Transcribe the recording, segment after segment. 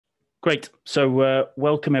Great. So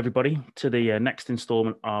welcome everybody to the next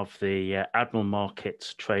installment of the Admiral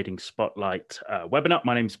Markets Trading Spotlight webinar.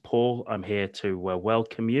 My name is Paul. I'm here to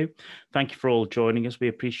welcome you. Thank you for all joining us. We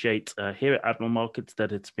appreciate here at Admiral Markets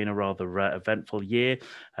that it's been a rather eventful year.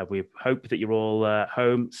 We hope that you're all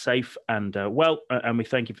home, safe and well. And we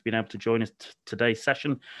thank you for being able to join us today's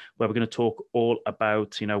session, where we're going to talk all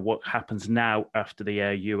about, what happens now after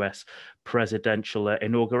the US presidential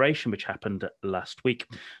inauguration, which happened last week.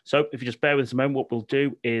 So if you just bear with us a moment, what we'll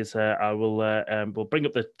do is we'll bring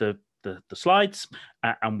up the slides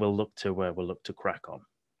and we'll look to crack on.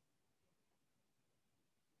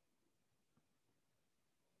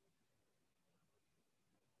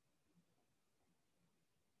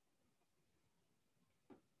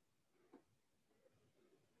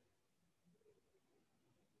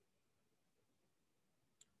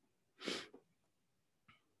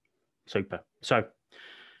 Super. So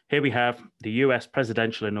here we have the US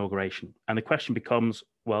presidential inauguration. And the question becomes,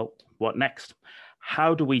 well, what next?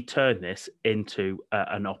 How do we turn this into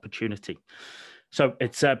an opportunity? So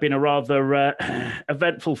it's been a rather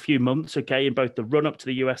eventful few months, okay, in both the run-up to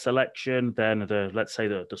the US election, then let's say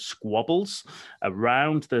the squabbles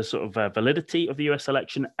around the sort of validity of the US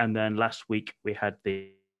election. And then last week we had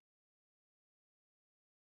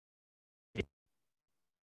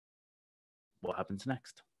what happens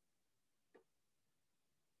next.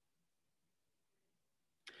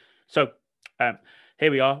 So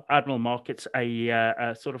here we are, Admiral Markets,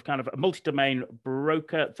 a sort of kind of a multi-domain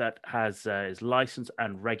broker that is licensed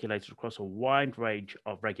and regulated across a wide range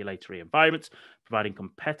of regulatory environments, providing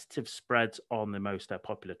competitive spreads on the most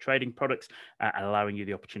popular trading products and allowing you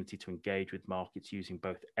the opportunity to engage with markets using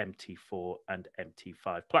both MT4 and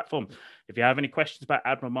MT5 platforms. If you have any questions about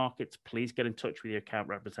Admiral Markets, please get in touch with your account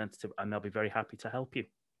representative and they'll be very happy to help you.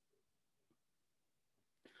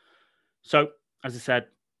 So, as I said,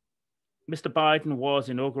 Mr. Biden was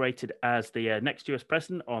inaugurated as the next US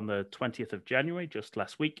president on the 20th of January, just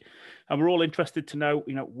last week. And we're all interested to know,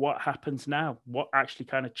 what happens now? What actually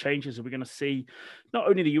kind of changes are we going to see, not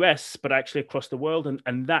only in the US, but actually across the world?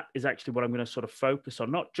 And that is actually what I'm going to sort of focus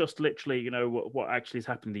on, not just literally, what actually has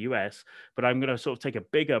happened in the US, but I'm going to sort of take a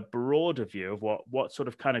bigger, broader view of what sort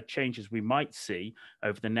of kind of changes we might see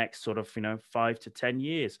over the next sort of, 5 to 10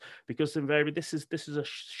 years. Because invariably, this is a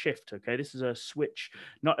shift, okay? This is a switch,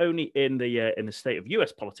 not only in the state of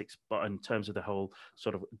US politics, but in terms of the whole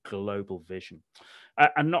sort of global vision.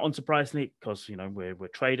 And not unsurprisingly, because we're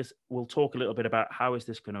traders, we'll talk a little bit about how is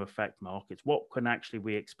this going to affect markets, what can actually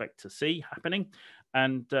we expect to see happening,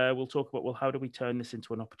 and we'll talk about, well, how do we turn this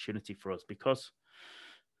into an opportunity for us? Because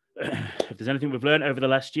if there's anything we've learned over the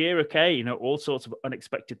last year, okay, all sorts of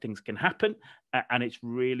unexpected things can happen. And it's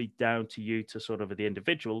really down to you to sort of the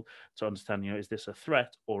individual to understand, is this a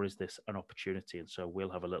threat or is this an opportunity? And so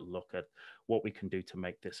we'll have a little look at what we can do to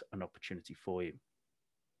make this an opportunity for you.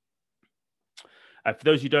 For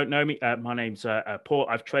those who don't know me, my name's Paul.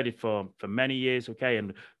 I've traded for many years, okay,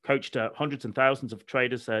 and coached hundreds and thousands of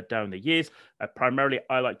traders down the years. Primarily,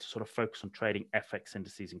 I like to sort of focus on trading FX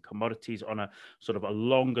indices and commodities on a sort of a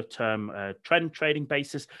longer term trend trading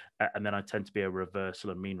basis. And then I tend to be a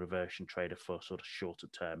reversal and mean reversion trader for sort of shorter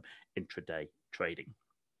term intraday trading.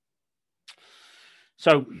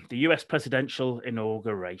 So the US presidential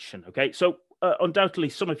inauguration, okay, so undoubtedly,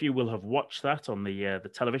 some of you will have watched that on the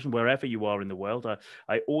television, wherever you are in the world.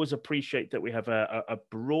 I always appreciate that we have a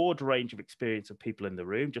broad range of experience of people in the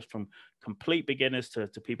room, just from complete beginners to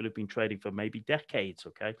people who've been trading for maybe decades,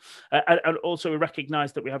 okay? And also we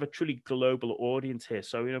recognize that we have a truly global audience here.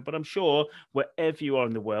 So, but I'm sure wherever you are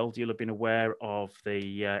in the world, you'll have been aware of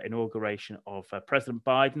the inauguration of President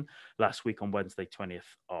Biden last week on Wednesday, 20th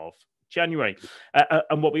of January.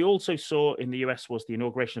 And what we also saw in the US was the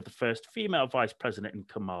inauguration of the first female vice president in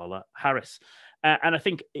Kamala Harris. And I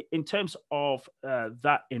think in terms of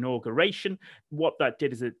that inauguration, what that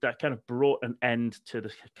did is that kind of brought an end to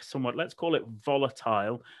the somewhat, let's call it,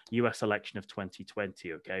 volatile US election of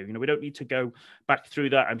 2020. Okay, we don't need to go back through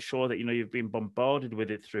that. I'm sure that you've been bombarded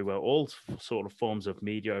with it through all sort of forms of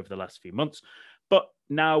media over the last few months. But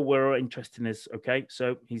now we're interested in this. Okay,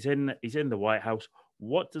 so he's in the White House.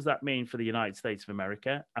 What does that mean for the United States of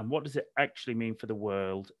America? And what does it actually mean for the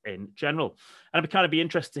world in general? And I'd kind of be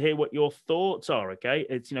interested to hear what your thoughts are, okay?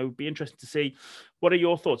 It's, be interested to see, what are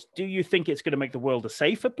your thoughts? Do you think it's going to make the world a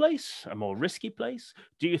safer place, a more risky place?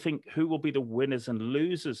 Do you think who will be the winners and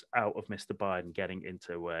losers out of Mr. Biden getting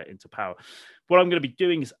into power? What I'm going to be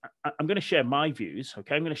doing is I'm going to share my views,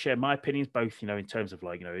 okay? I'm going to share my opinions, both, in terms of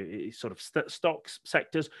sort of stocks,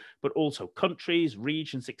 sectors, but also countries,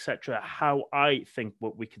 regions, etc. How I think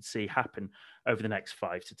what we could see happen over the next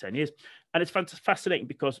 5 to 10 years. And it's fascinating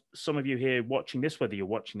because some of you here watching this, whether you're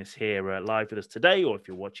watching this here live with us today, or if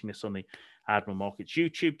you're watching this on the Admiral Markets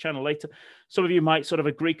YouTube channel later, some of you might sort of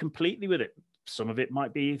agree completely with it. Some of it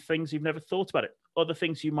might be things you've never thought about it. Other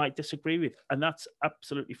things you might disagree with, and that's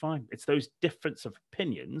absolutely fine. It's those difference of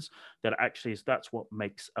opinions that actually that's what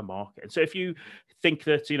makes a market. And so if you think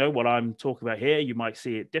that, what I'm talking about here, you might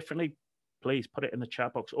see it differently, please put it in the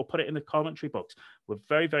chat box or put it in the commentary box. We're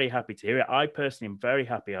very, very happy to hear it. I personally am very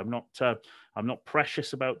happy. I'm not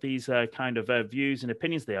precious about these kind of views and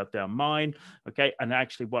opinions. They are mine, okay? And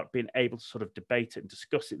actually what being able to sort of debate it and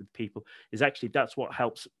discuss it with people is actually, that's what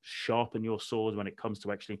helps sharpen your sword when it comes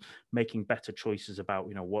to actually making better choices about,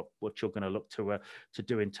 what you're going to look to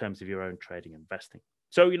do in terms of your own trading and investing.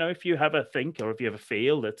 So, if you have a think, or if you have a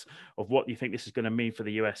feel that of what you think this is going to mean for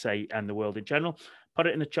the USA and the world in general, put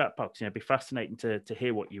it in the chat box. It'd be fascinating to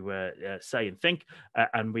hear what you say and think,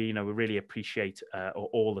 and we really appreciate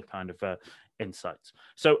all the kind of insights.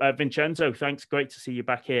 So, Vincenzo, thanks. Great to see you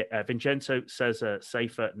back here. Vincenzo says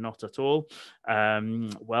safer, not at all.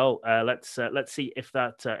 Let's see if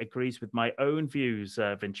that agrees with my own views,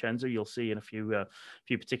 Vincenzo. You'll see in a few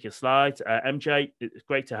particular slides. MJ, it's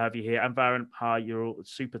great to have you here. And Varun, hi. You're all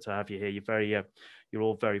super to have you here. You're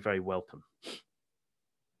all very, very welcome.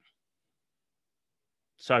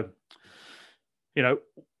 So,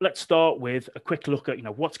 let's start with a quick look at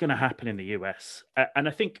what's going to happen in the US, and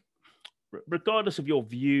I think, regardless of your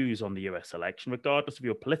views on the US election, regardless of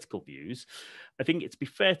your political views, I think it's be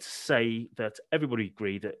fair to say that everybody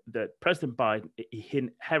agree that President Biden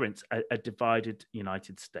inherits a divided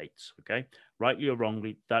United States. Okay, rightly or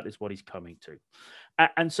wrongly, that is what he's coming to.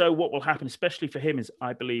 And so what will happen, especially for him, is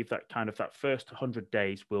I believe that that first 100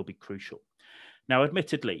 days will be crucial. Now,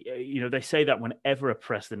 admittedly, they say that whenever a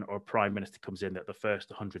president or a prime minister comes in, that the first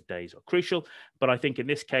 100 days are crucial. But I think in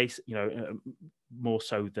this case, more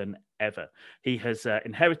so than ever, he has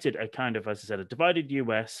inherited a kind of, as I said, a divided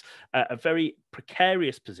US, a very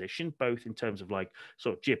precarious position, both in terms of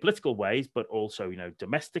sort of geopolitical ways, but also,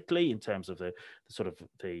 domestically in terms of the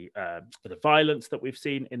violence that we've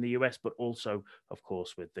seen in the US, but also, of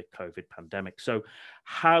course, with the COVID pandemic. So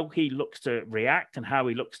how he looks to react and how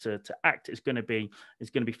he looks to act is going to be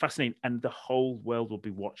fascinating, and the whole world will be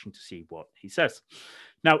watching to see what he says.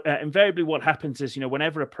 Now, invariably, what happens is,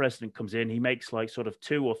 whenever a president comes in, he makes sort of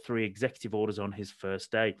 2 or 3 executive orders on his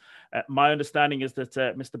first day. My understanding is that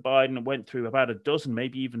Mr. Biden went through about a dozen,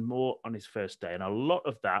 maybe even more, on his first day, and a lot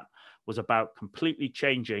of that was about completely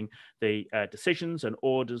changing the decisions and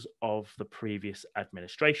orders of the previous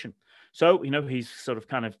administration. So, he's sort of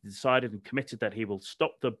kind of decided and committed that he will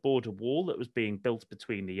stop the border wall that was being built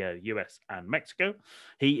between the US and Mexico.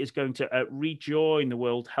 He is going to rejoin the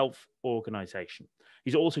World Health Organization.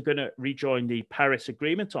 He's also going to rejoin the Paris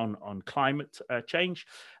Agreement on climate change.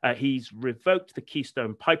 He's revoked the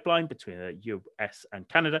Keystone Pipeline between the US and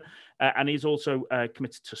Canada. And he's also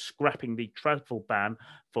committed to scrapping the travel ban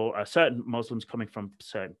for certain Muslims coming from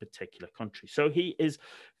certain particular countries. So he is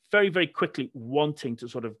very, very quickly wanting to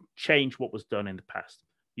sort of change what was done in the past.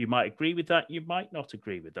 You might agree with that. You might not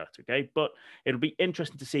agree with that. Okay. But it'll be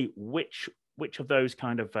interesting to see which of those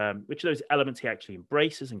elements he actually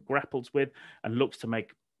embraces and grapples with and looks to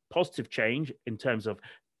make positive change in terms of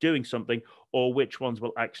doing something, or which ones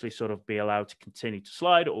will actually sort of be allowed to continue to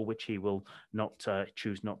slide, or which he will not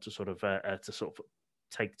choose not to sort of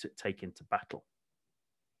take into battle.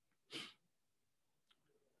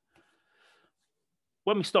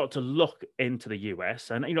 When we start to look into the US,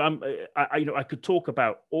 and I could talk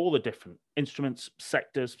about all the different instruments,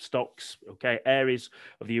 sectors, stocks, areas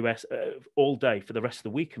of the US all day for the rest of the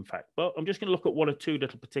week, in fact. But I'm just going to look at 1 or 2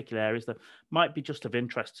 little particular areas that might be just of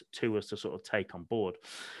interest to us to sort of take on board.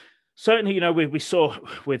 Certainly, we saw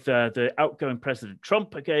with the outgoing President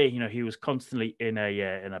Trump, he was constantly in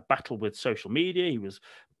a battle with social media. He was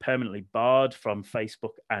permanently barred from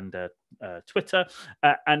Facebook and Twitter,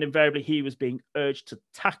 and invariably he was being urged to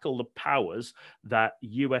tackle the powers that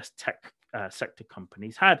US tech sector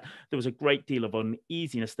companies had. There was a great deal of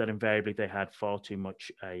uneasiness that invariably they had far too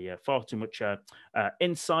much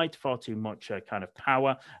insight, far too much kind of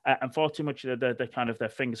power, and far too much the kind of their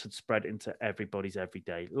fingers had spread into everybody's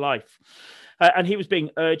everyday life. And he was being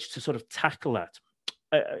urged to sort of tackle that.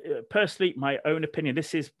 Personally, my own opinion,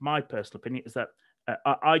 this is my personal opinion, is that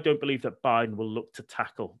I don't believe that Biden will look to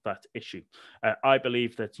tackle that issue. I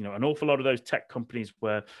believe that an awful lot of those tech companies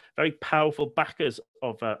were very powerful backers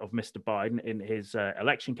of Mr. Biden in his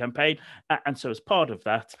election campaign, and so as part of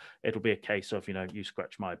that, it'll be a case of you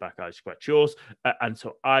scratch my back, I scratch yours, and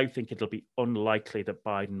so I think it'll be unlikely that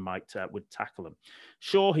Biden would tackle them.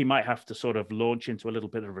 Sure, he might have to sort of launch into a little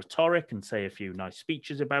bit of rhetoric and say a few nice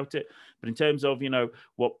speeches about it, but in terms of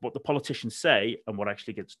what the politicians say and what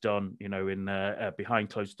actually gets done, in behind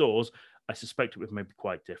closed doors, I suspect it would maybe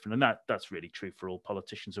quite different, and that's really true for all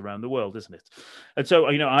politicians around the world, isn't it? And so,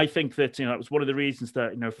 I think that it was one of the reasons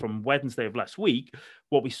that from Wednesday of last week,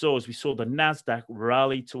 what we saw is the Nasdaq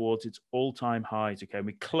rally towards its all-time highs. Okay, and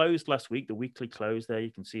we closed last week, the weekly close there.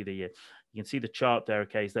 You can see the chart there.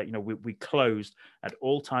 Okay, is that we closed at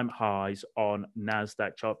all-time highs on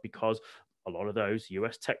Nasdaq chart because a lot of those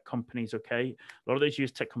US tech companies,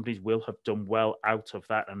 will have done well out of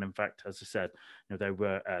that. And in fact, as I said, they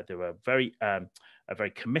were very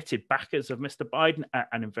committed backers of Mr. Biden,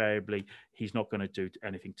 and invariably he's not going to do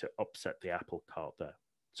anything to upset the apple cart there.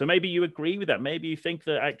 So maybe you agree with that. Maybe you think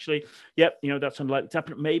that actually, yep, that's unlikely to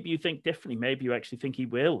happen. Maybe you think differently. Maybe you actually think he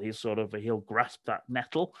will. He'll grasp that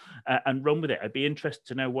nettle and run with it. I'd be interested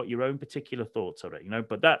to know what your own particular thoughts are.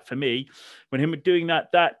 But that for me, when him doing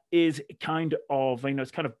that is kind of,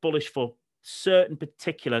 it's kind of bullish for certain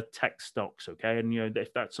particular tech stocks. Okay, and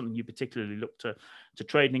if that's something you particularly look to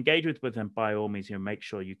trade and engage with, then by all means, make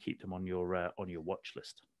sure you keep them on your watch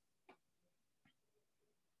list.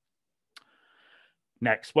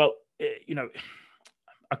 Next, well,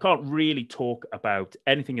 I can't really talk about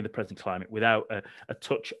anything in the present climate without a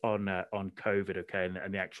touch on COVID, okay,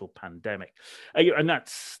 and the actual pandemic, and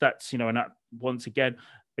that's and that once again.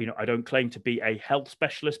 I don't claim to be a health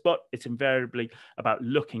specialist, but it's invariably about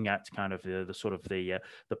looking at kind of the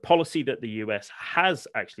policy that the US has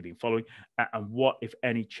actually been following, and what, if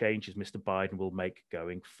any, changes Mr. Biden will make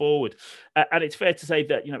going forward. And it's fair to say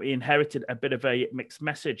that he inherited a bit of a mixed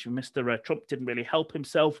message. Mr. Trump didn't really help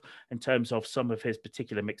himself in terms of some of his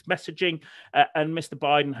particular mixed messaging, and Mr.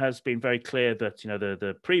 Biden has been very clear that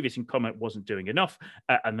the previous incumbent wasn't doing enough,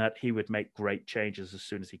 and that he would make great changes as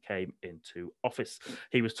soon as he came into office.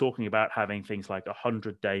 He was talking about having things like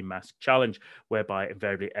 100-day mask challenge, whereby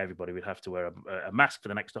invariably everybody would have to wear a mask for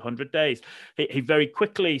the next 100 days. He very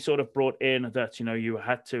quickly sort of brought in that you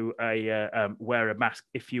had to wear a mask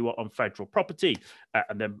if you were on federal property,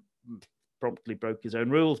 and then promptly broke his own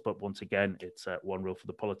rules. But once again, it's one rule for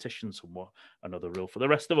the politicians and another rule for the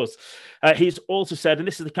rest of us. He's also said, and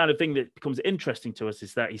this is the kind of thing that becomes interesting to us,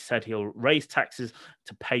 is that he said he'll raise taxes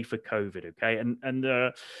to pay for COVID. Okay, and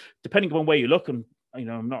depending on where you look, and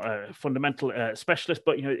I'm not a fundamental specialist,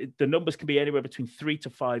 but the numbers can be anywhere between 3 to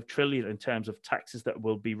 5 trillion in terms of taxes that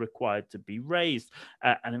will be required to be raised,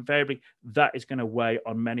 and invariably that is going to weigh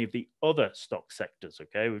on many of the other stock sectors.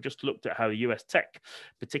 Okay, we've just looked at how the US tech,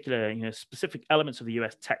 particularly specific elements of the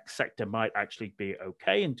US tech sector, might actually be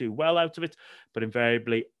okay and do well out of it, but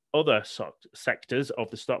invariably other sectors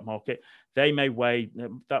of the stock market, that may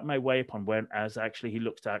weigh upon when, as actually he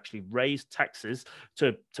looks to actually raise taxes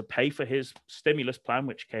to pay for his stimulus plan,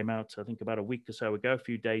 which came out, I think, about a week or so ago, a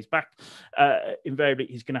few days back. Invariably,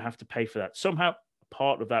 he's going to have to pay for that somehow.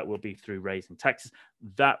 Part of that will be through raising taxes.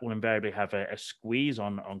 That will invariably have a squeeze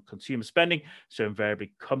on consumer spending. So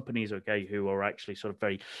invariably companies, okay, who are actually sort of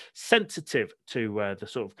very sensitive to the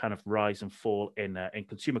sort of kind of rise and fall in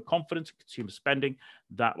consumer confidence, consumer spending,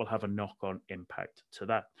 that will have a knock-on impact to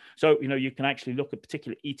that. So, you can actually look at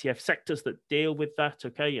particular ETF sectors that deal with that,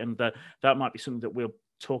 okay, and that might be something that we'll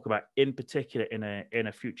talk about in particular in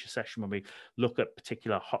a future session when we look at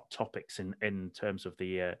particular hot topics in terms of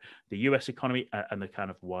the US economy and the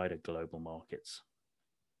kind of wider global markets.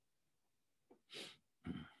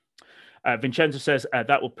 Vincenzo says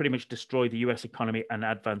that will pretty much destroy the US economy and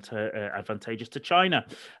advantageous to China.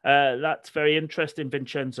 That's very interesting,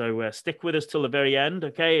 Vincenzo. Stick with us till the very end,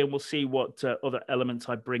 okay? And we'll see what other elements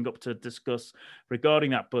I bring up to discuss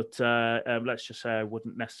regarding that. But let's just say I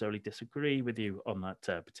wouldn't necessarily disagree with you on that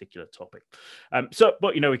particular topic.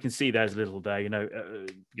 But we can see there's a little there.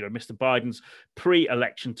 Mr. Biden's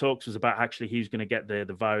pre-election talks was about actually he's going to get the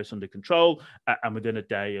virus under control, and within a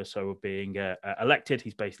day or so of being elected,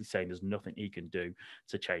 he's basically saying there's nothing he can do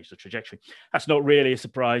to change the trajectory. That's not really a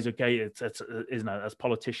surprise, okay? It's isn't it? As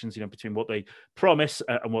politicians, between what they promise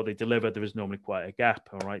and what they deliver, there is normally quite a gap,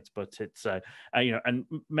 all right? But it's and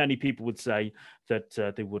many people would say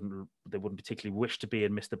that they wouldn't particularly wish to be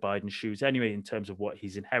in Mr. Biden's shoes anyway, in terms of what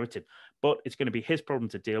he's inherited. But it's going to be his problem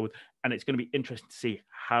to deal with, and it's going to be interesting to see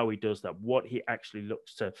how he does that, what he actually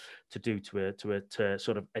looks to do to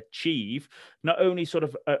sort of achieve not only sort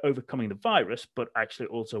of overcoming the virus, but actually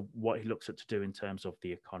also what he looks at to do in terms of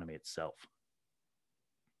the economy itself.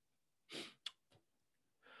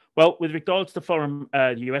 Well, with regards to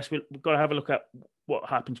the US, we've got to have a look at what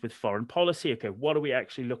happens with foreign policy. Okay, what are we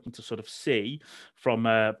actually looking to sort of see from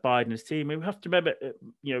Biden's team? And we have to remember,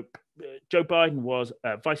 Joe Biden was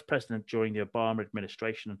vice president during the Obama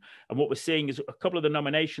administration, and what we're seeing is a couple of the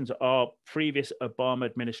nominations are previous Obama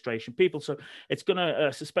administration people. So it's going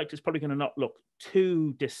to suspect it's probably going to not look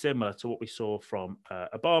too dissimilar to what we saw from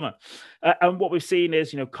Obama. And what we've seen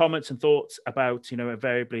is, comments and thoughts about,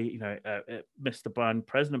 invariably, Mr. Biden,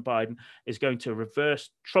 President Biden, is going to reverse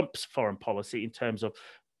Trump's foreign policy in terms of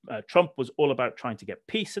Trump was all about trying to get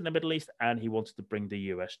peace in the Middle East, and he wanted to bring the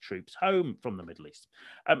US troops home from the Middle East,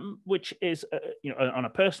 which is, on a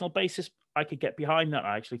personal basis, I could get behind that.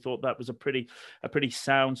 I actually thought that was a pretty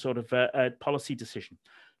sound sort of policy decision.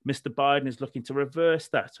 Mr. Biden is looking to reverse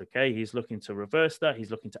that. Okay, he's looking to reverse that. He's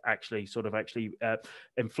looking to actually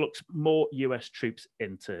influx more US troops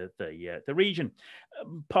into the region.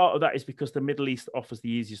 Part of that is because the Middle East offers the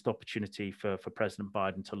easiest opportunity for President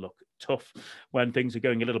Biden to look tough when things are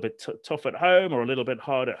going a little bit tough at home or a little bit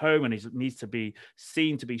hard at home, and he needs to be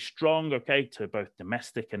seen to be strong. Okay, to both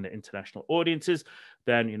domestic and international audiences.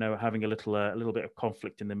 Then having a little bit of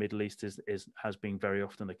conflict in the Middle East has been very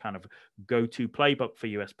often the kind of go-to playbook for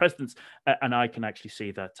US presidents, and I can actually see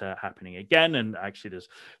that happening again. And actually,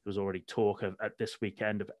 there's already talk at this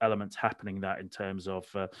weekend of elements happening that in terms of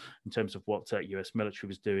what US military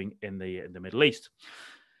was doing in the Middle East.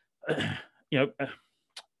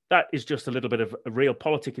 That is just a little bit of a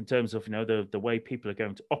realpolitik in terms of the way people are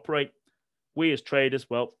going to operate. We as traders,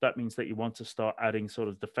 well, that means that you want to start adding sort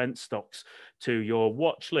of defense stocks to your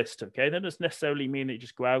watch list. Okay, that doesn't necessarily mean that you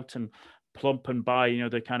just go out and plump and buy,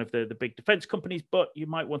 the big defense companies, but you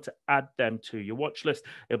might want to add them to your watch list.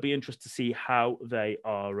 It'll be interesting to see how they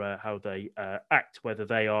act, whether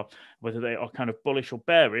they are kind of bullish or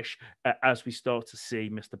bearish as we start to see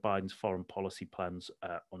Mr. Biden's foreign policy plans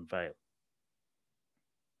unveil.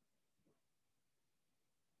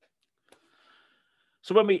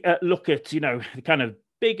 So when we look at, the kind of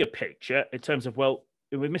bigger picture in terms of, well,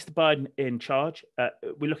 with Mr. Biden in charge,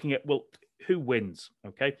 we're looking at, well, who wins?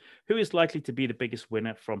 Okay. Who is likely to be the biggest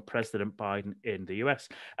winner from President Biden in the US?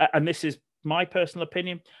 And this is my personal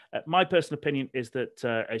opinion. My personal opinion is that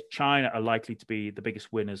China are likely to be the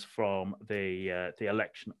biggest winners from the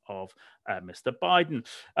election of Mr. Biden.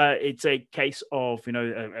 It's a case of,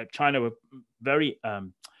 China were very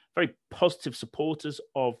positive supporters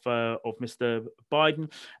of Mr.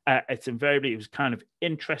 Biden. It was kind of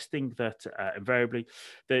interesting that invariably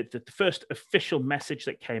the first official message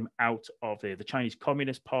that came out of the Chinese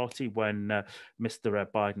Communist Party when Mr.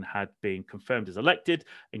 Biden had been confirmed as elected,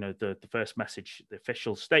 the first message, the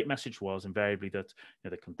official state message was invariably that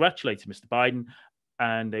they congratulated Mr. Biden.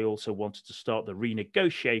 And they also wanted to start the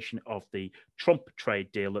renegotiation of the Trump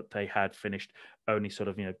trade deal that they had finished only sort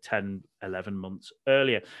of 10, 11 months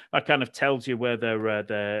earlier. That kind of tells you where what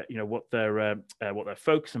their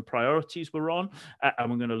focus and priorities were on, and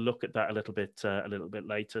we're going to look at that a little bit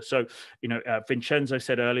later. So Vincenzo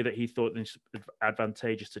said earlier that he thought this was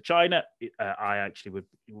advantageous to China. I actually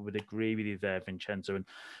would agree with you there, Vincenzo. And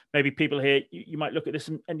maybe people here you might look at this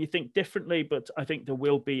and you think differently, but I think there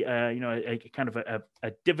will be a kind of a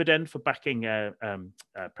dividend for backing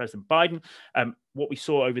President Biden. What we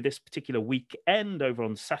saw over this particular weekend, over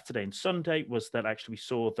on Saturday and Sunday, was that actually we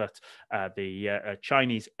saw that the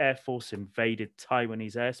Chinese Air Force invaded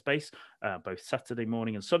Taiwanese airspace both Saturday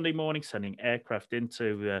morning and Sunday morning, sending aircraft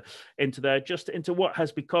into what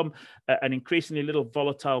has become an increasingly little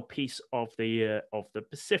volatile piece of the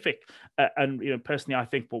Pacific. And personally, I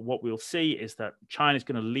think what we'll see is that China's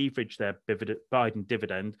going to leverage their Biden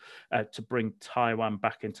dividend to bring Taiwan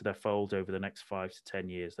back into their fold over the next 5 to 10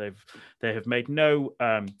 years. They have made no no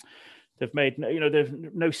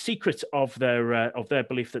secret of their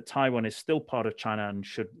belief that Taiwan is still part of China and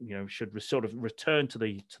should sort of return to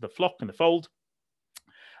the flock and the fold.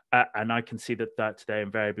 And I can see that they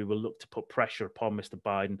invariably will look to put pressure upon Mr.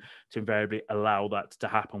 Biden to invariably allow that to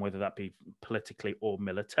happen, whether that be politically or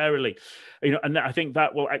militarily. And I think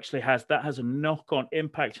that will actually has a knock-on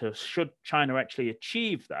impact. Should China actually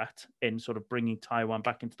achieve that in sort of bringing Taiwan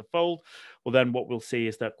back into the fold, well, then what we'll see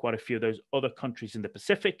is that quite a few of those other countries in the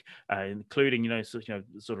Pacific, including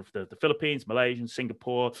sort of the Philippines, Malaysia,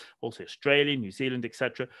 Singapore, also Australia, New Zealand,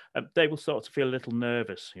 etc., they will start to feel a little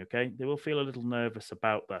nervous. Okay, they will feel a little nervous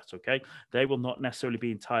about that. Okay, they will not necessarily be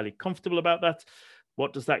entirely comfortable about that.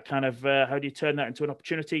 What does that kind of how do you turn that into an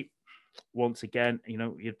opportunity? Once again,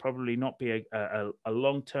 you'd probably not be a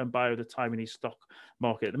long-term buyer of the Taiwanese stock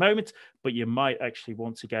market at the moment, but you might actually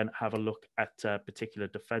once again have a look at particular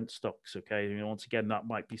defense stocks. Okay, once again, that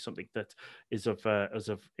might be something that is of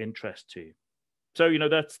interest to you. So,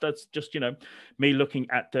 that's just, me looking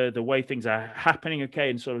at the way things are happening, okay,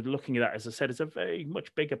 and sort of looking at that, as I said, it's a very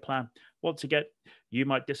much bigger plan. Once again, you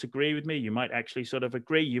might disagree with me, you might actually sort of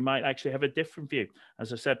agree, you might actually have a different view.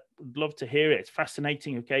 As I said, would love to hear it. It's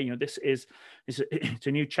fascinating, okay. This is it's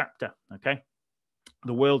a new chapter, okay.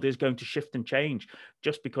 The world is going to shift and change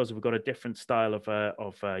just because we've got a different style of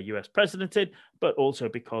US president in, but also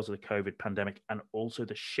because of the COVID pandemic and also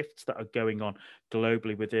the shifts that are going on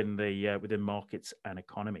globally within within markets and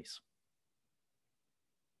economies.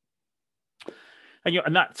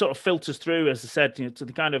 And that sort of filters through, as I said, to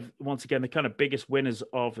the kind of, once again, the kind of biggest winners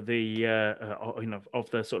of the of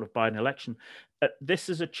the sort of Biden election. This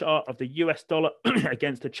is a chart of the US dollar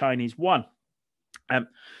against the Chinese yuan.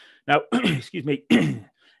 Now, excuse me,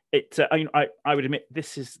 I would admit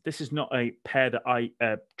this is not a pair that I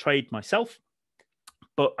trade myself,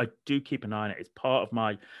 but I do keep an eye on it. It's part of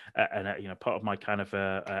my part of my kind of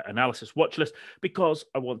analysis watch list, because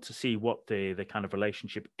I want to see what the kind of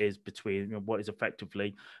relationship is between what is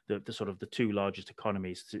effectively the sort of the two largest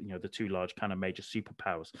economies, the two large kind of major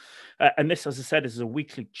superpowers. And this, as I said, is a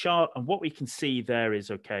weekly chart, and what we can see there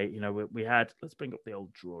is, okay, we had, let's bring up the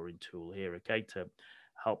old drawing tool here, okay, to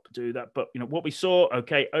help do that. But what we saw,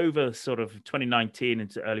 okay, over sort of 2019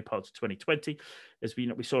 into early parts of 2020, is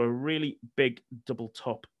we saw a really big double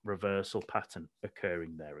top reversal pattern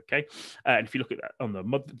occurring there, okay. And if you look at that on the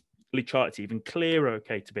monthly chart, it's even clearer,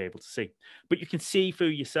 okay, to be able to see. But you can see for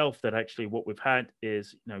yourself that actually what we've had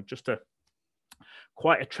is just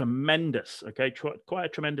quite a tremendous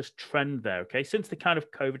trend there, okay, since the kind of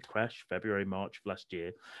COVID crash, February, March of last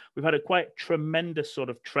year. We've had a quite tremendous sort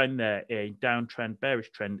of trend there, a downtrend, bearish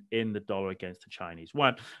trend in the dollar against the Chinese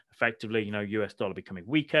yuan. Effectively, US dollar becoming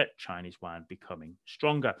weaker, Chinese yuan becoming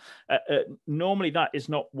stronger. Normally that is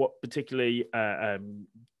not what particularly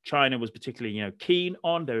China was particularly keen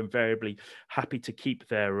on. They're invariably happy to keep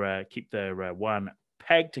their yuan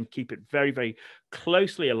pegged and keep it very, very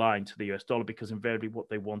closely aligned to the US dollar, because invariably what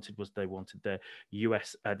they wanted was their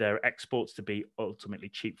their exports to be ultimately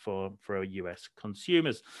cheap for US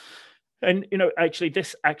consumers. And actually,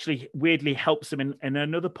 this actually weirdly helps them in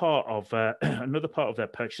another part of their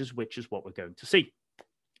purchases, which is what we're going to see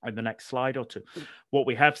in the next slide or two. What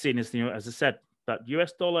we have seen is, as I said, that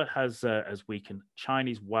US dollar has weakened,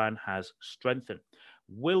 Chinese yuan has strengthened.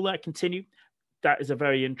 Will that continue? That is a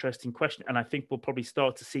very interesting question, and I think we'll probably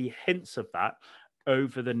start to see hints of that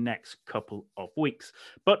over the next couple of weeks.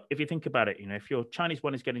 But if you think about it, if your Chinese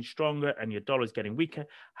yuan is getting stronger and your dollar is getting weaker,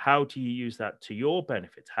 how do you use that to your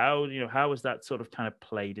benefit? How has that sort of kind of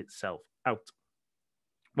played itself out?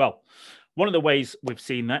 Well, one of the ways we've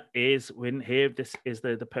seen that is when here, this is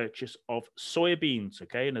the purchase of soybeans,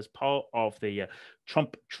 okay? And as part of the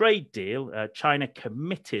Trump trade deal, China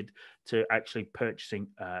committed to actually purchasing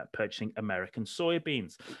American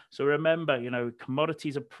soybeans. So remember,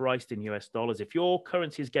 commodities are priced in US dollars. If your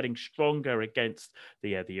currency is getting stronger against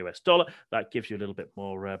the US dollar, that gives you a little bit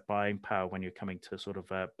more buying power when you're coming to sort of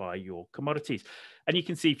buy your commodities. And you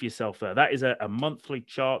can see for yourself there, that is a monthly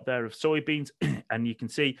chart there of soybeans, and you can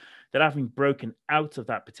see that having broken out of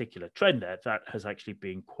that particular trend there, that has actually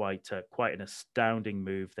been quite an astounding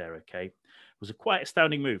move there, okay? It was a quite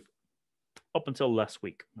astounding move up until last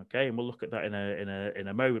week, okay, and we'll look at that in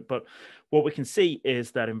a moment. But what we can see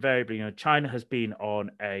is that invariably, China has been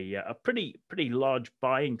on a pretty large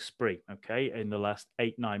buying spree, okay, in the last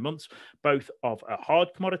 8-9 months, both of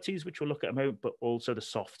hard commodities, which we'll look at in a moment, but also the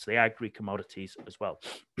softs, the agri commodities as well.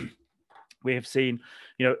 We have seen,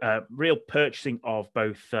 real purchasing of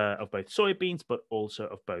both soybeans, but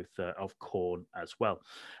also of corn as well.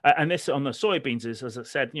 And this on the soybeans is, as I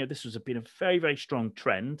said, this has been a very, very strong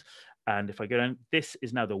trend. And if I go down, this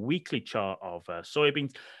is now the weekly chart of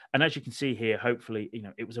soybeans. And as you can see here, hopefully,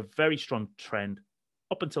 it was a very strong trend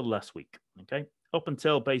up until last week. Okay, up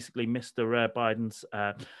until basically Mr. Biden's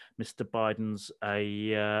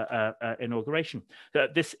inauguration.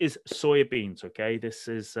 This is soybeans. Okay, this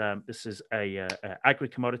is a agri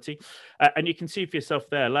commodity, and you can see for yourself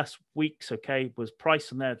there. Last week's was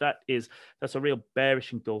price on there. That's a real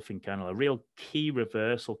bearish engulfing candle, a real key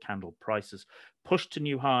reversal candle. Prices pushed to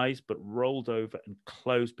new highs, but rolled over and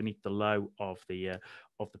closed beneath the low of the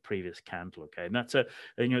previous candle. Okay, and that's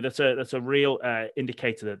a real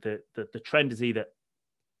indicator that the trend is either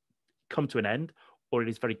come to an end or it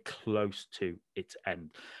is very close to its end,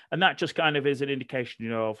 and that just kind of is an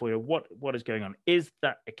indication, of what is going on. Is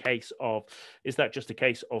that just a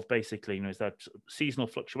case of basically, is that seasonal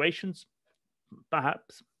fluctuations?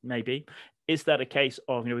 Perhaps, maybe. Is that a case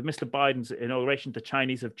of, with Mr. Biden's inauguration, the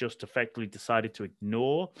Chinese have just effectively decided to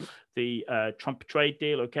ignore the Trump trade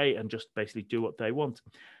deal, okay, and just basically do what they want?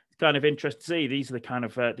 kind of interesting to see. These are the kind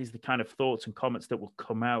of thoughts and comments that will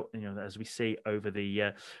come out, as we see over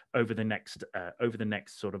the next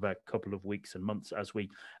sort of a couple of weeks and months as we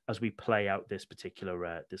play out this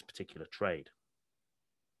particular trade.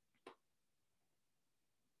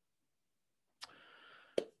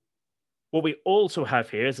 What we also have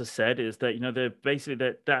here, as I said, is that basically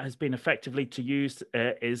that has been effectively to use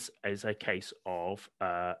is a case of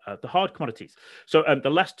the hard commodities. So the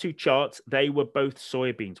last two charts, they were both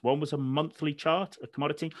soybeans. One was a monthly chart, a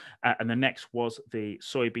commodity, and the next was the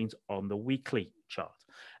soybeans on the weekly chart.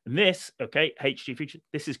 And this, okay, HG future,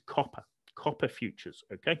 this is copper futures,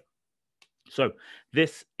 okay. So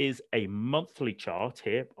this is a monthly chart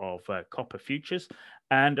here of copper futures,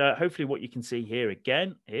 and hopefully what you can see here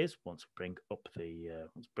again is once we bring up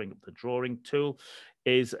the drawing tool,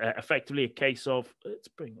 is effectively a case of, let's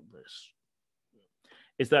bring up this,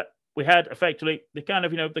 is that we had effectively the kind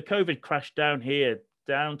of the COVID crash down here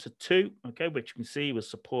down to 2, okay, which you can see was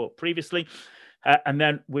support previously. And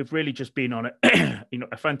then we've really just been on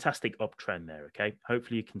a fantastic uptrend there. Okay,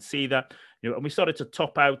 hopefully you can see that. And we started to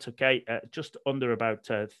top out. Okay, just under about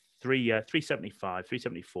 375,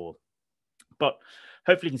 374. But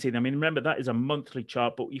hopefully you can see that. I mean, remember that is a monthly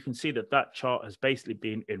chart, but you can see that chart has basically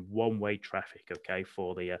been in one-way traffic. Okay,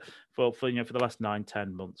 for the last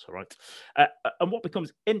 9-10 months. All right, and what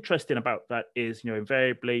becomes interesting about that is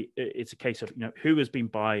invariably it's a case of who has been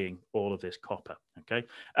buying all of this copper. Okay,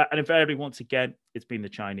 and invariably once again it's been the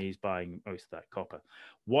Chinese buying most of that copper.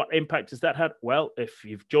 What impact has that had? Well, if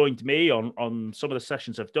you've joined me on some of the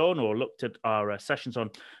sessions I've done or looked at our sessions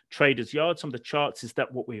on Traders Yard, some of the charts is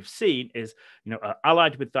that what we've seen is,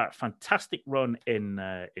 allied with that fantastic run in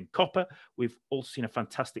copper, we've also seen a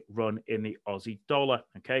fantastic run in the Aussie dollar.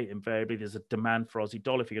 Okay, invariably there's a demand for Aussie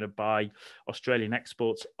dollar. If you're going to buy Australian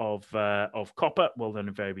exports of copper, well then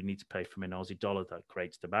invariably you need to pay from an Aussie dollar. That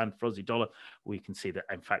creates demand for Aussie dollar. We can see that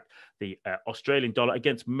in fact the Australian dollar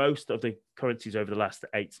against most of the currencies over the last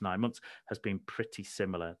 8 to 9 months has been pretty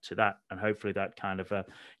similar to that, and hopefully that kind of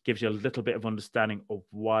gives you a little bit of understanding of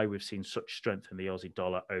why we've seen such strength in the Aussie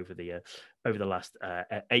dollar over the last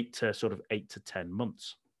 8 to 10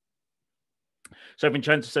 months. So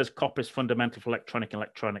Vincenzo says copper is fundamental for electric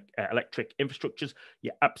infrastructures.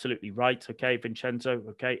 You're absolutely right. Okay, Vincenzo.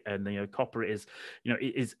 Okay, and copper is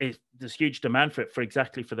there's huge demand for it for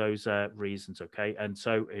exactly for those reasons. Okay, and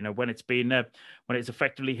so when it's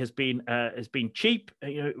effectively has been cheap,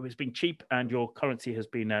 it has been cheap, and your currency has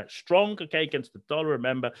been strong. Okay, against the dollar.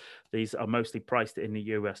 Remember, these are mostly priced in the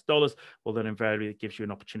US dollars. Well, then invariably it gives you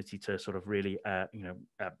an opportunity to sort of really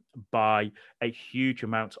buy a huge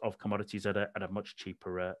amount of commodities at a much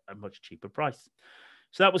cheaper price.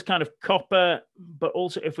 So that was kind of copper, but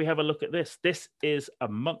also if we have a look at this is a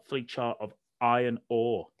monthly chart of iron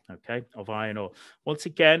ore. Okay, of iron ore. Once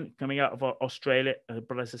again, coming out of Australia,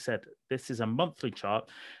 but as I said, this is a monthly chart,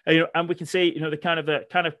 and we can see the kind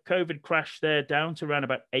of COVID crash there down to around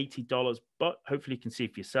about $80. But hopefully you can see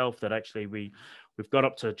for yourself that actually we've got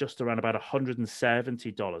up to just around about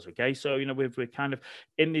 $170. Okay, so we're kind of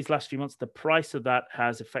in these last few months, the price of that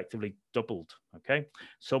has effectively doubled. Okay,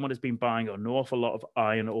 someone has been buying an awful lot of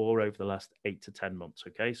iron ore over the last 8 to 10 months.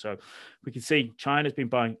 Okay, so we can see China's been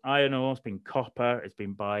buying iron ore, it's been copper, it's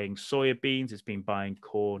been buying soybeans, it's been buying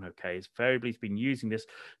corn. Okay, it's been using this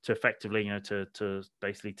to effectively to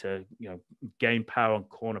basically gain power on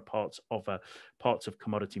corner parts of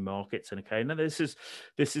commodity markets. And okay, and this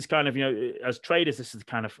is kind of as traders, this is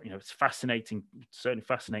kind of it's fascinating, certainly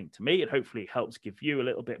fascinating to me, and hopefully it helps give you a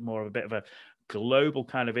little bit more of a bit of a global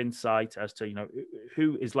kind of insight as to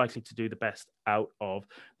who is likely to do the best out of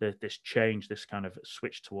this change, this kind of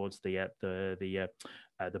switch towards the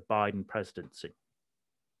Biden presidency.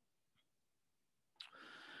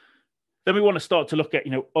 Then we want to start to look at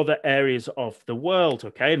other areas of the world.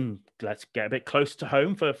 Okay, and let's get a bit close to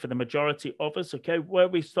home for the majority of us. Okay, where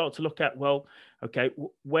we start to look at, well, okay,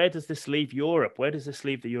 where does this leave Europe? Where does this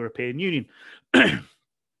leave the European Union?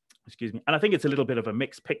 Excuse me. And I think it's a little bit of a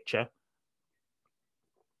mixed picture.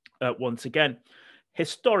 Once again,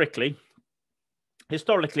 historically,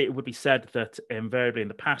 it would be said that invariably in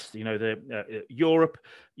the past, Europe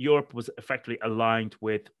was effectively aligned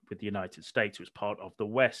with the United States. It was part of the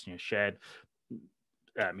West, shared,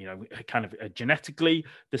 kind of genetically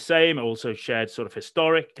the same, also shared sort of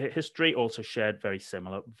history, also shared very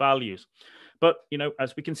similar values. But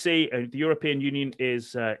as we can see, the European Union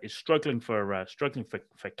is struggling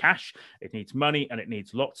for cash. It needs money, and it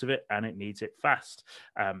needs lots of it, and it needs it fast.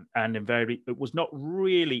 And invariably, it was not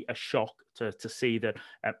really a shock to see that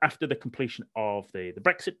after the completion of the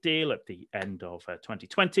Brexit deal at the end of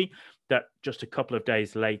 2020, that just a couple of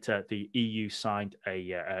days later, the EU signed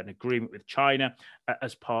an agreement with China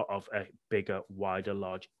as part of a bigger, wider,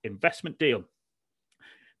 large investment deal.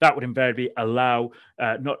 That would invariably allow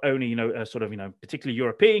not only particularly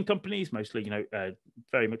European companies, mostly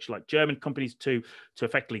very much like German companies, to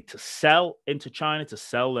effectively to sell into China, to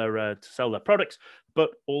sell their products, but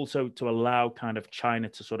also to allow kind of China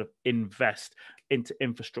to sort of invest into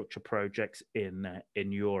infrastructure projects in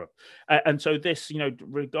Europe. And so this,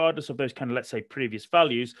 regardless of those kind of, let's say, previous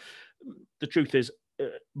values, the truth is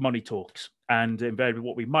money talks. And invariably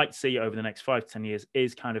what we might see over the next 5 to 10 years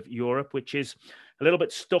is kind of Europe, which is a little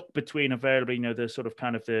bit stuck between invariably, the sort of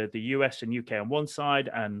kind of the US and UK on one side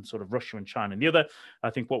and sort of Russia and China on the other. I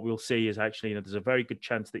think what we'll see is actually, there's a very good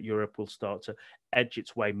chance that Europe will start to edge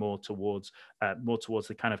its way more towards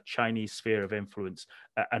the kind of Chinese sphere of influence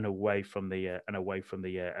and away from the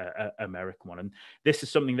American one. And this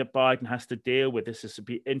is something that Biden has to deal with. This is to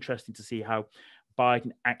be interesting to see how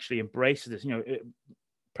Biden actually embraces this.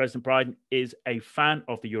 President Biden is a fan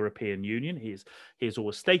of the European Union. He has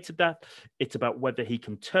always stated that. It's about whether he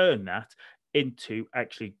can turn that into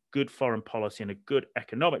actually good foreign policy and a good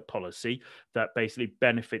economic policy that basically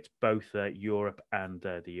benefits both Europe and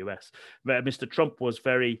the US. Mr. Trump was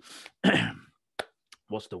very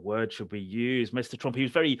what's the word should we use? Mr. Trump, he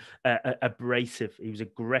was very abrasive. He was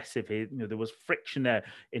aggressive. There was friction there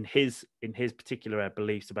in his particular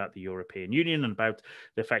beliefs about the European Union and about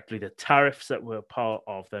effectively the tariffs that were part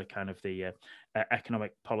of the kind of the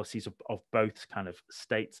economic policies of both kind of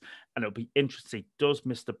states. And it'll be interesting. Does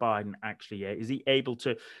Mr. Biden actually, is he able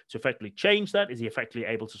to effectively change that? Is he effectively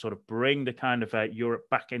able to sort of bring the kind of Europe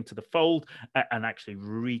back into the fold and actually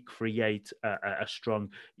recreate a strong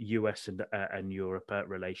US and Europe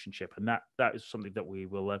relationship? And that is something that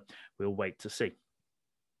we'll wait to see.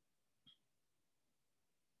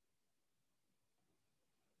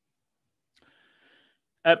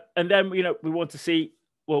 And then we want to see,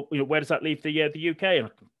 well, where does that leave the UK? And I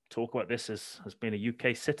can talk about this as being a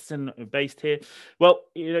UK citizen based here. Well,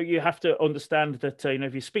 you have to understand that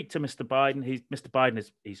if you speak to Mr. Biden,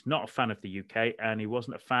 he's not a fan of the UK, and he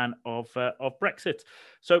wasn't a fan of Brexit.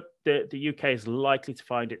 So the UK is likely to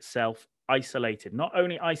find itself isolated, not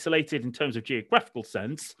only isolated in terms of geographical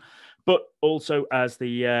sense, but also as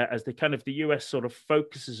the kind of the US sort of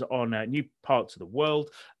focuses on new parts of the world,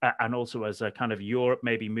 and also as kind of Europe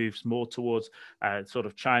maybe moves more towards sort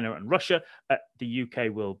of China and Russia, the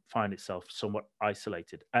UK will find itself somewhat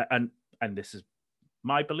isolated. And this is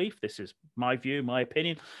my belief, this is my view, my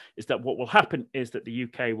opinion, is that what will happen is that the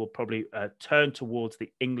UK will probably turn towards the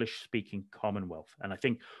English-speaking Commonwealth. And I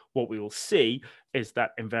think what we will see is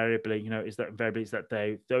that invariably,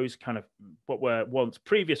 those kind of what were once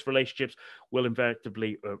previous relationships will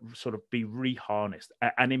invariably sort of be reharnessed,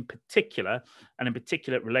 and in particular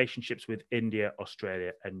relationships with India,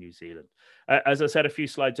 Australia, and New Zealand. As I said a few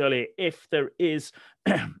slides earlier, if there is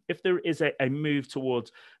a move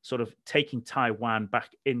towards sort of taking Taiwan back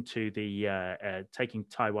into the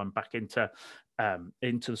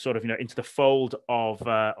into the sort of into the fold of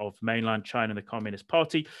mainland China and the Communist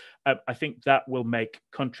Party, I think that will make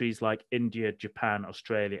countries like India, Japan,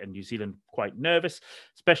 Australia, and New Zealand quite nervous,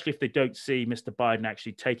 especially if they don't see Mr. Biden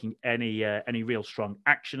actually taking any real strong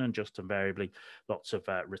action and just invariably lots of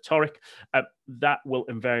rhetoric. That will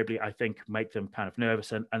invariably, I think, make them kind of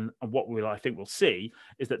nervous. And what I think we'll see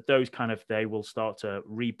is that they will start to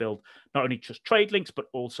rebuild not only just trade links, but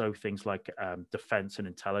also things like defense and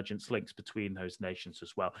intelligence links between those nations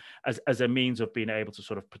as well, as a means of being able to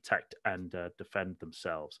sort of protect and defend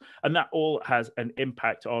themselves. And that all has an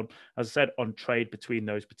impact on, as I said, on trade between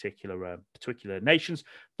those particular nations.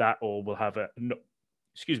 That all will have a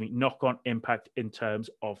knock-on impact in terms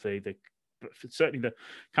of certainly the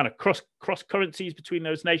kind of cross currencies between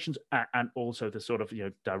those nations, and also the sort of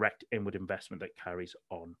direct inward investment that carries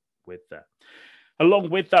on with that.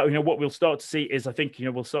 Along with that, what we'll start to see is, I think,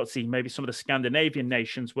 we'll start to see maybe some of the Scandinavian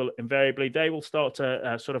nations will start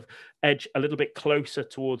to sort of edge a little bit closer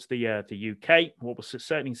towards the UK. What was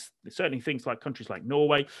certainly things like countries like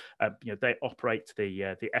Norway, they operate the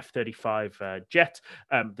F-35 jet.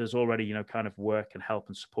 There's already kind of work and help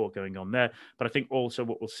and support going on there. But I think also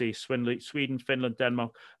what we'll see, Sweden, Finland,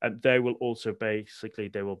 Denmark, they will also basically,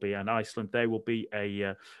 there will be, and Iceland, they will be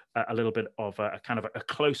a little bit of a kind of a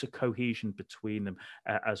closer cohesion between them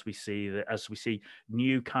as we see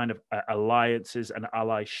new kind of alliances and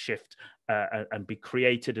allies shift and be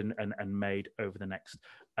created and made over the next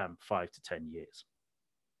 5 to 10 years.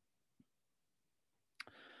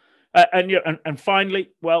 And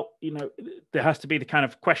finally, well, there has to be the kind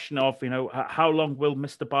of question of, how long will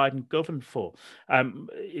Mr. Biden govern for?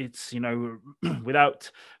 It's, without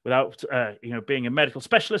being a medical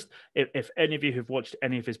specialist, if any of you have watched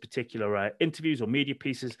any of his particular interviews or media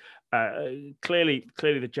pieces, clearly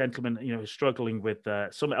the gentleman, is struggling with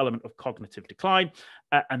some element of cognitive decline.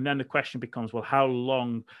 And then the question becomes, well, how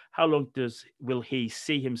long will he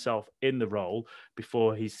see himself in the role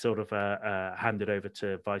before he's sort of handed over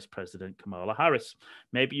to Vice President Kamala Harris?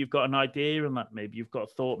 Maybe you've got an idea on that. Maybe you've got a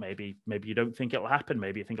thought. Maybe you don't think it'll happen.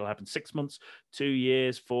 Maybe you think it'll happen 6 months, 2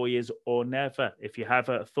 years, 4 years, or never. If you have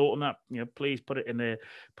a thought on that, please put it in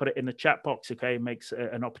the chat box. Okay, it makes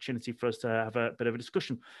an opportunity for us to have a bit of a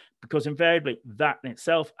discussion, because invariably that in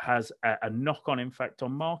itself has a knock-on impact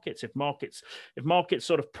on markets. If markets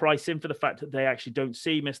sort of price in for the fact that they actually don't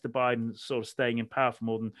see Mr. Biden sort of staying in power for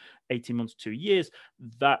more than 18 months, 2 years,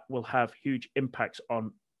 that will have huge impacts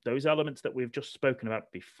on those elements that we've just spoken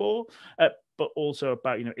about before, but also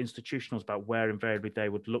about institutionals, about where invariably they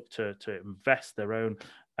would look to invest their own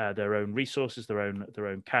resources, their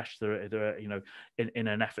own cash, in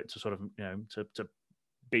an effort to sort of to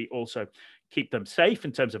be also keep them safe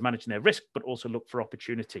in terms of managing their risk, but also look for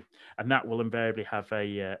opportunity, and that will invariably have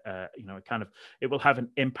it will have an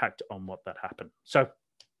impact on what that happened. So.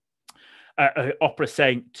 Opera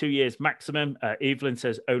saying 2 years maximum. Evelyn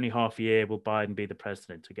says only half a year will Biden be the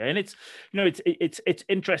president again. And it's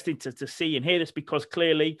interesting to see and hear this, because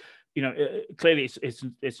clearly, clearly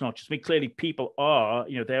it's not just me. Clearly, people are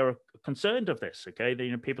they're concerned of this. Okay,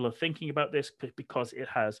 people are thinking about this because it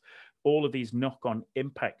has all of these knock-on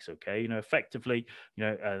impacts. Okay, effectively,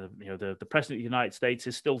 the president of the United States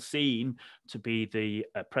is still seen to be the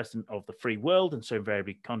president of the free world, and so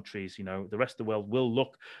invariably countries, the rest of the world will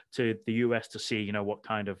look to the US to see, what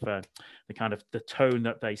kind of the tone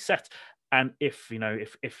that they set. And if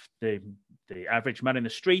the average man in the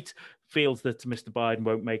street feels that Mr. Biden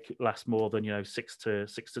won't last more than 6 to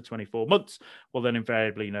 24 months, well, then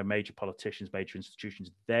invariably major politicians, major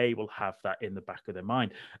institutions, they will have that in the back of their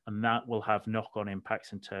mind, and that will have knock-on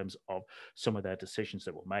impacts in terms of some of their decisions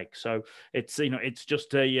that we'll make. So it's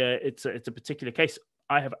just it's a particular case.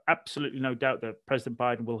 I have absolutely no doubt that President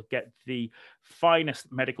Biden will get the finest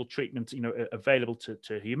medical treatment available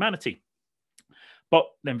to humanity. But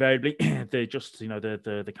invariably,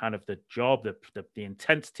 the kind of the job, the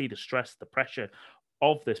intensity, the stress, the pressure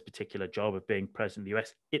of this particular job of being president of the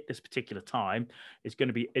US at this particular time is going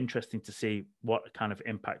to be interesting to see what kind of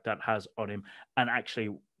impact that has on him, and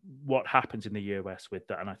actually what happens in the US with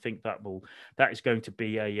that. And I think that is going to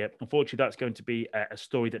be unfortunately, that's going to be a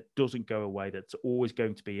story that doesn't go away. That's always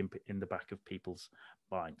going to be in the back of people's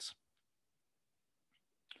minds.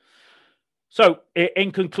 So,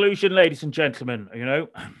 in conclusion, ladies and gentlemen,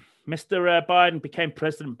 Mr. Biden became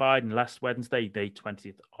President Biden last Wednesday, the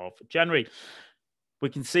 20th of January. We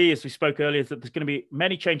can see, as we spoke earlier, that there's going to be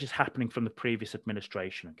many changes happening from the previous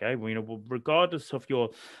administration. Okay, regardless of your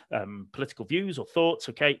political views or thoughts,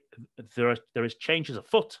 okay, there is changes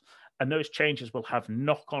afoot, and those changes will have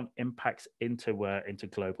knock-on impacts into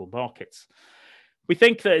global markets. We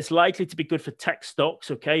think that it's likely to be good for tech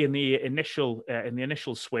stocks, okay, in the initial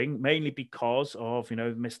swing, mainly because of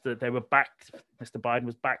Mr. Biden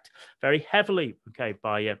was backed very heavily, okay,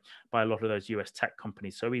 by a lot of those US tech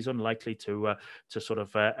companies, so he's unlikely to sort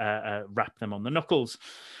of wrap them on the knuckles.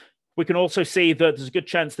 We can also see that there's a good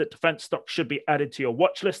chance that defense stocks should be added to your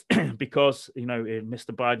watch list because,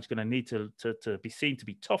 Mr. Biden's going to need to be seen to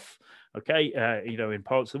be tough, okay, in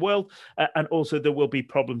parts of the world. And also there will be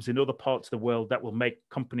problems in other parts of the world that will make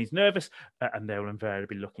companies nervous, and they will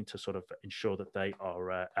invariably be looking to sort of ensure that they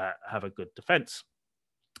are have a good defense.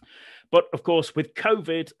 But of course, with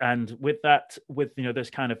COVID and with this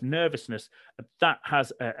kind of nervousness, that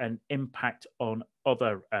has an impact on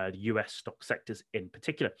other US stock sectors in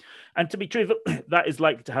particular. And to be truthful, that is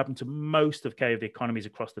likely to happen to most of the economies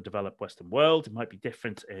across the developed Western world. It might be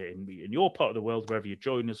different in your part of the world, wherever you're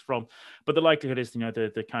joining us from. But the likelihood is,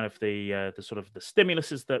 the kind of the sort of the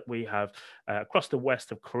stimuluses that we have across the West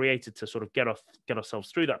have created to sort of get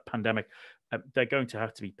ourselves through that pandemic, they're going to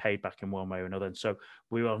have to be paid back in one way or another. And so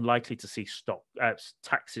we are likely to see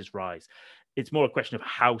taxes rise. It's more a question of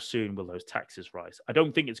how soon will those taxes rise. I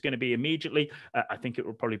don't think it's going to be immediately. I think it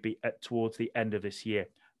will probably be towards the end of this year,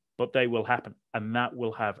 but they will happen, and that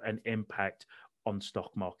will have an impact on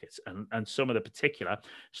stock markets and some of the particular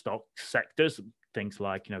stock sectors. things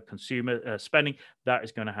like consumer spending, that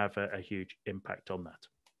is going to have a huge impact on that.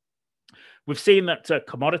 We've seen that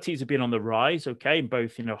commodities have been on the rise, okay, in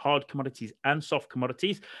both hard commodities and soft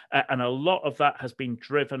commodities, and a lot of that has been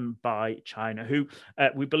driven by China, who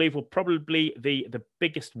we believe will probably be the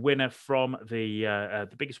biggest winner from the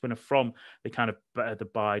kind of the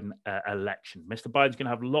Biden election. Mr. Biden's going to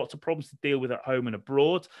have lots of problems to deal with at home and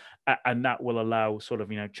abroad, and that will allow sort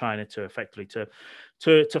of China to effectively to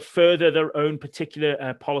further their own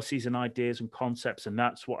particular policies and ideas and concepts, and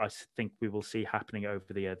that's what I think we will see happening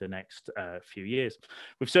over the next few years.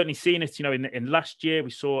 We've certainly seen it, in last year we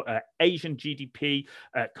saw Asian GDP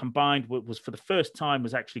combined was for the first time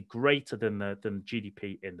was actually greater than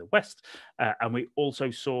GDP in the West, and we also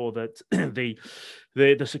saw that the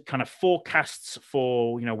kind of forecasts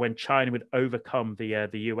for when China would overcome the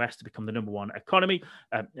US to become the #1 economy.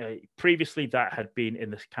 Previously, that had been in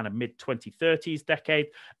the kind of mid 2030s decade.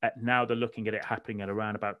 Now they're looking at it happening at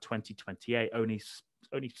around about 2028, only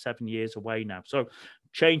 7 years away now. So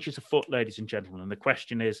change is afoot, ladies and gentlemen. And the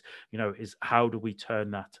question is how do we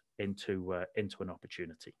turn that into an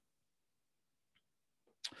opportunity?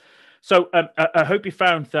 So I hope you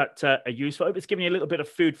found that useful. I hope it's given you a little bit of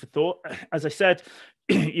food for thought. As I said,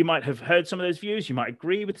 you might have heard some of those views. You might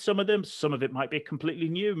agree with some of them. Some of it might be completely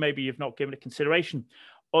new. Maybe you've not given it consideration.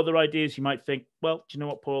 Other ideas you might think, well, do you know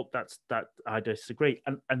what, Paul? That I disagree,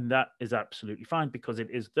 and that is absolutely fine, because it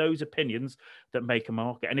is those opinions that make a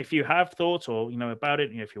market. And if you have thoughts or about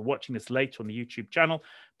it, if you're watching this later on the YouTube channel,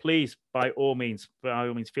 please by all means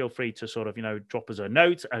feel free to sort of drop us a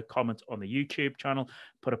note, a comment on the YouTube channel,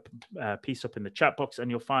 put a piece up in the chat box, and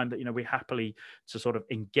you'll find that we happily to sort of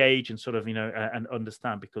engage and sort of and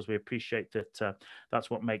understand, because we appreciate that that's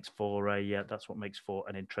what makes for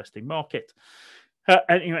an interesting market.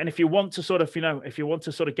 And if you want to sort of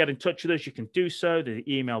get in touch with us, you can do so. The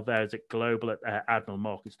email there is at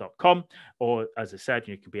global@admiralmarkets.com, or as I said,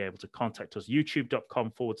 you can be able to contact us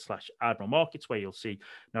youtube.com/admiralmarkets, where you'll see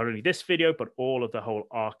not only this video but all of the whole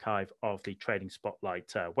archive of the Trading Spotlight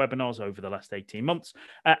webinars over the last 18 months.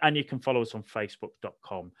 And you can follow us on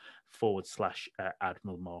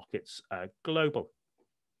facebook.com/Admiral Markets Global.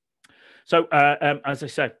 So, as I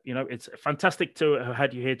said, it's fantastic to have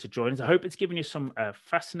had you here to join us. I hope it's given you some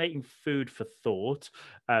fascinating food for thought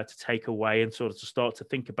to take away and sort of to start to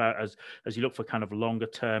think about as you look for kind of longer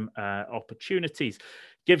term opportunities.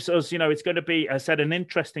 Gives us, it's going to be, as I said, an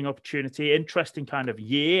interesting opportunity, interesting kind of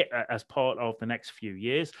year as part of the next few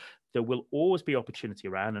years. There will always be opportunity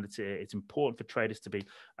around, and it's important for traders to be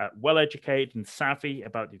well educated and savvy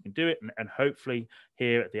about how you can do it. And hopefully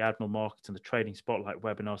here at the Admiral Markets and the Trading Spotlight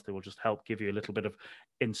webinars, they will just help give you a little bit of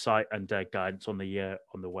insight and guidance on the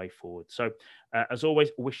way forward. So as always,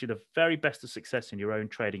 I wish you the very best of success in your own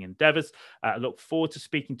trading endeavors. I look forward to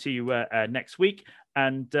speaking to you next week.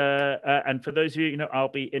 And for those of you, I'll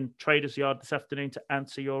be in Traders Yard this afternoon to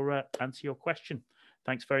answer your question.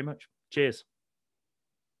 Thanks very much. Cheers.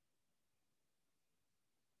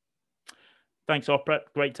 Thanks, Opera.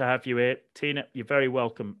 Great to have you here. Tina, you're very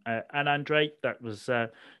welcome. And Andre, that was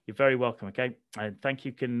you're very welcome. Okay, and thanks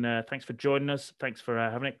for joining us. Thanks for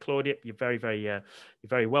having it, Claudia. You're very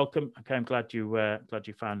welcome. Okay, I'm glad you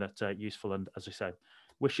found that useful. And as I said,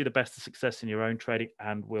 wish you the best of success in your own trading,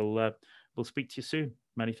 and we'll speak to you soon.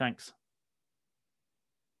 Many thanks.